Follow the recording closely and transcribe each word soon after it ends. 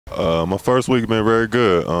My first week been very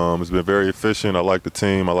good. It's been very efficient. I like the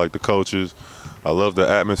team. I like the coaches. I love the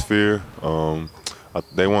atmosphere.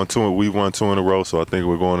 They won two, we won two in a row, so I think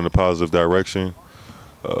we're going in a positive direction.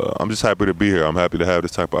 I'm just happy to be here. I'm happy to have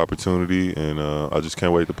this type of opportunity, and I just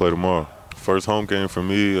can't wait to play tomorrow. First home game for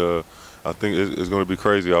me, I think it's going to be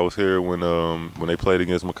crazy. I was here when they played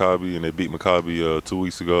against Maccabi, and they beat Maccabi 2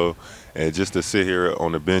 weeks ago, and just to sit here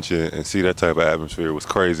on the bench and see that type of atmosphere was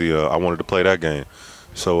crazy. I wanted to play that game.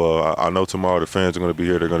 So I know tomorrow the fans are going to be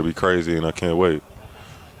here. They're going to be crazy, and I can't wait.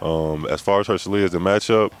 As far as Herzliya as a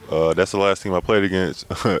matchup, that's the last team I played against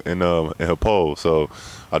in Hapoel. So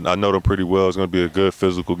I know them pretty well. It's going to be a good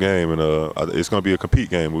physical game, and it's going to be a compete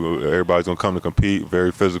game. Everybody's going to come to compete,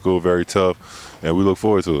 very physical, very tough, and we look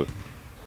forward to it.